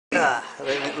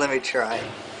Let me try.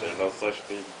 There's no such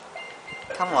thing.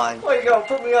 Come on. What, you gonna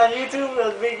put me on YouTube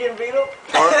as me getting beat up?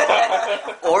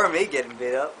 Or me getting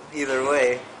beat up. Either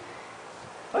way.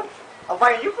 What? I'm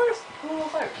fighting you first? Who will I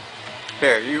fight?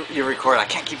 Here, you record. I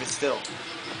can't keep it still.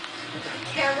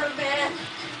 Cameraman.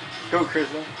 Go,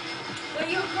 Krista. Were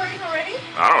you recording already?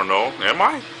 I don't know. Am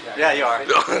I? Yeah, you are.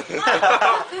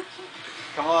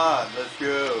 Come on, let's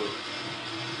go.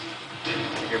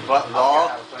 Your butt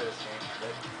law.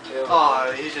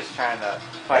 Oh, he's just trying to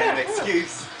find an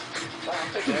excuse.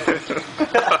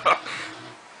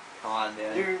 Come on,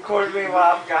 Dan. You recorded me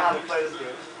while I forgot how to play this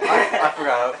game. I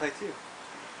forgot how to play too.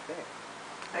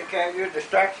 Okay, you're a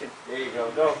distraction. There you go,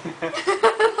 go.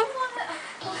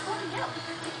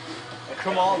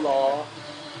 Come on, Law.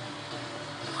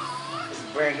 This is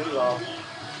brand new law.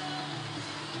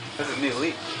 This is new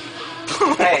leak.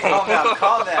 Hey, calm down,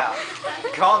 calm down.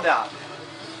 Calm down.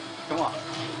 Come on.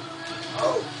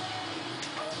 Oh.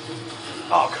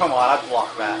 Oh, come on, I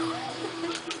blocked that.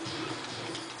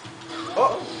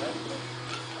 Oh.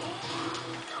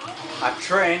 I'm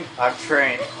trained.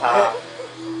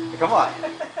 Come on.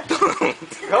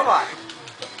 Come on.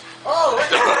 Oh, I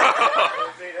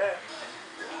didn't see that.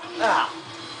 Ah.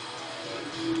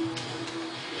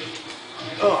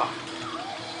 Ugh.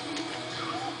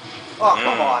 Oh,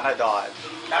 come on, I dodged.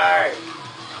 Alright.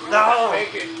 No.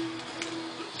 Make it.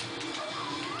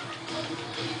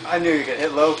 I knew you could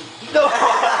hit low. No.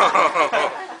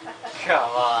 Come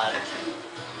on.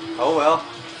 Oh well.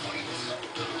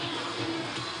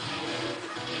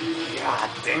 God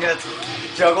dang it.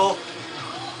 Juggle.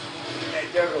 Hey,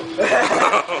 juggle.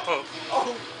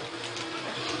 Oh.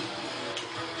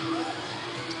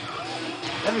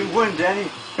 Let me win, Danny.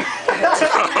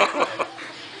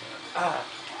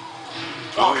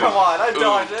 Oh, come on. I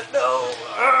dodged it. No.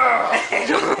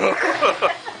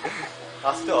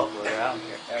 I'll still upload it. I don't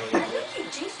care. You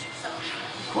jinxed yourself.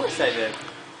 Of course I did.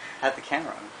 Had the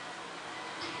camera on.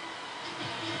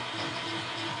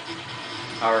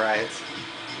 Alright.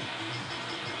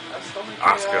 That's so many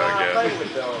Oscar people I again. play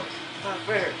with, though. It's not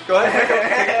fair. Go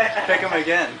ahead, pick him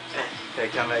again.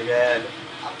 Pick him again.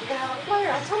 I forgot how to play.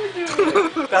 I told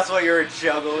you. That's what you were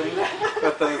juggling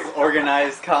with those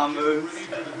organized combos.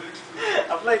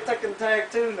 I play Tekken Tag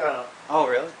 2 now. Oh,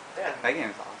 really? Yeah. That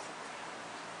game's awesome.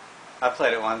 I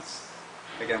played it once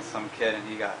against some kid and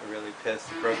he got really pissed.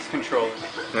 He broke his controller.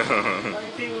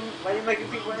 Why you making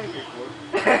people angry for?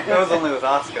 It was only with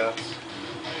Asuka.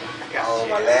 Oh,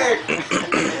 my leg.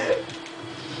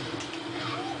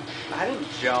 I didn't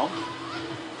jump.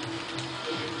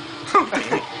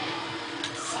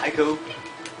 Psycho.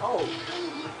 Oh.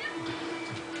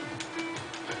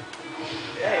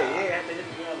 Hey, yeah, I had to hit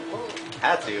me on the floor.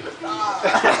 Had to.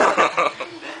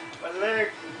 My leg.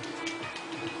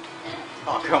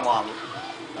 Oh, come on.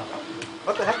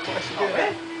 What the heck? What should I do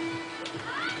that?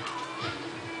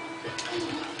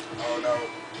 Oh, no.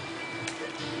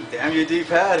 Damn you,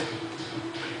 D-pad.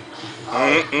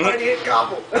 I didn't hit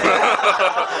combo.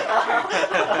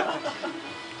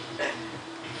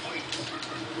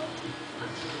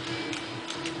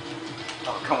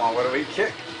 Oh, come on. What do we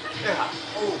kick? Yeah.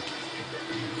 Oh.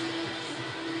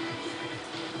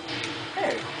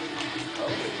 Hey.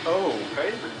 Oh,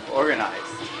 crazy.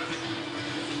 Organized.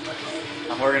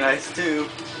 I'm organized too.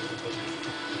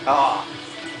 Ah.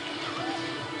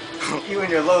 You and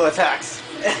your low attacks.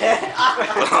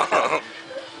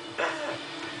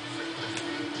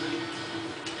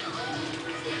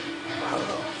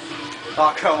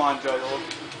 Oh, come on, Juggle.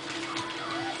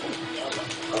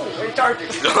 Oh, what are you charging?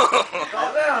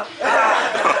 Calm down.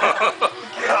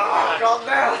 God, calm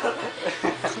down.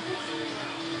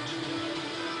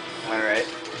 Alright.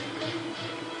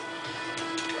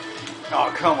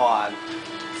 Oh, come on.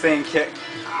 Same kick.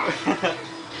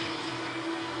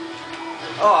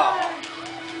 Oh.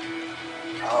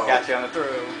 Oh. Got you on the throw.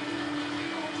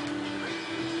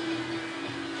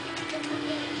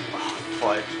 Oh,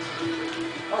 fudge.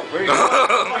 Oh, where are you going?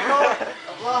 Oh my God,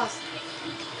 I've lost.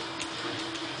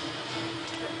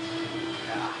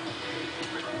 Yeah.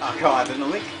 Oh, come on, didn't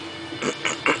link.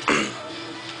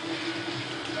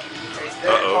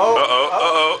 Uh-oh, uh-oh,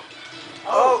 uh-oh.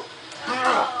 Oh!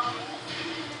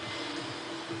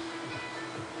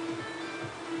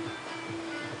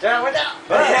 Down, we're down.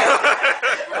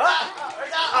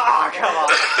 Oh, come on.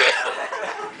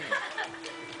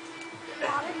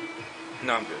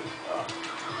 No, I'm good.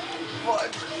 What?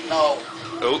 No.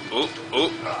 Oh, oh, oh.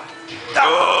 I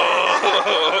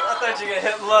thought you were gonna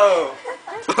hit low.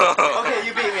 Okay,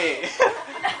 you beat me.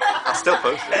 I still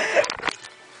posted.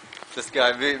 This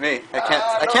guy beat me. I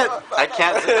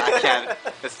can't.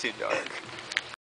 It's too dark.